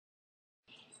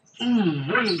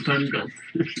Well done, go.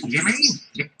 You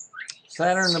mean?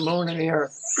 Saturn, the moon, and the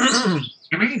Earth.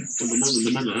 You mean? For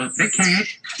the moon, the Earth. They can't.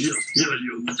 Here,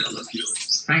 you tell us here.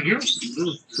 Thank you.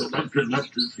 So much good luck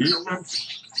to heal us.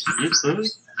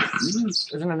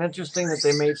 Isn't it interesting that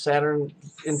they made Saturn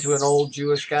into an old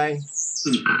Jewish guy?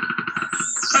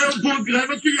 I'll pull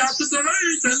gravity out of the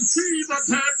way and see what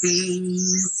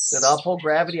happens. Said, I'll pull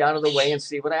gravity out of the way and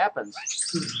see what happens.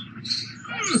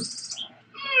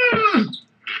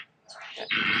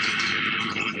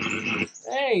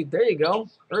 Hey, there you go.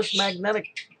 Earth's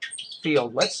magnetic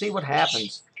field. Let's see what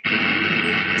happens.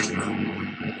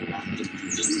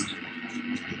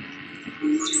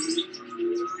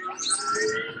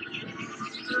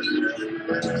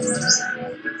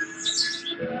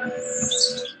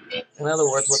 In other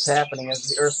words, what's happening is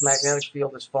the Earth's magnetic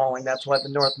field is falling. That's why the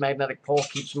North Magnetic Pole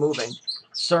keeps moving.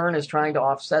 CERN is trying to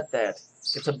offset that.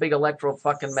 It's a big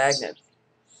electro-fucking-magnet.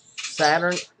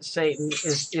 Saturn, Satan,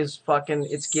 is fucking,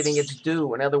 it's getting its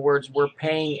due. In other words, we're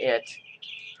paying it.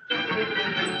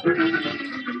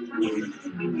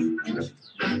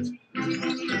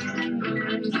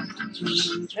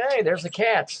 Hey, there's the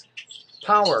cats.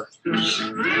 Power.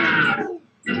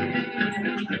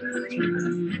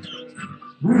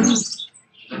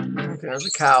 There's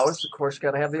the cows. Of course, you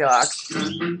gotta have the ox.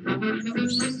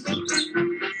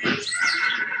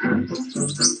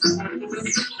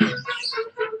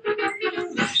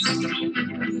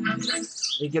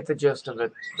 You get the gist of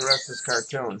it. The rest is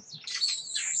cartoon.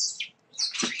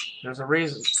 There's a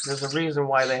reason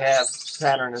why they have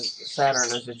Saturn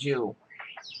as a Jew,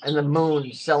 and the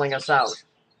moon selling us out,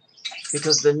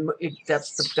 because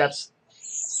that's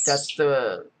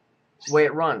the way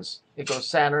it runs. It goes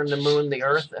Saturn, the moon, the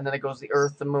Earth, and then it goes the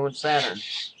Earth, the moon, Saturn.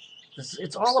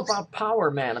 It's all about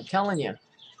power, man. I'm telling you.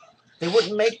 They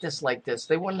wouldn't make this like this.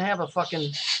 They wouldn't have a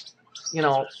fucking,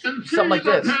 something like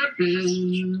this.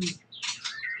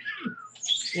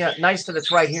 Yeah, nice that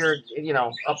it's right here,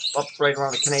 up right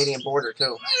around the Canadian border,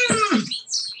 too.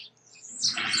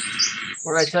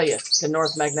 What did I tell you? The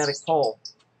North Magnetic Pole.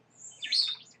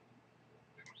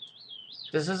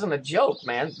 This isn't a joke,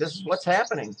 man. This is what's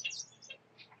happening.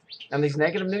 And these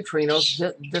negative neutrinos,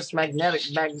 this magnetic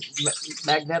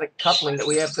coupling that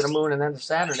we have to the moon and then to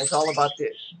Saturn, is all about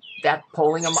that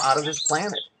pulling them out of this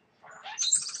planet.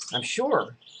 I'm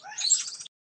sure.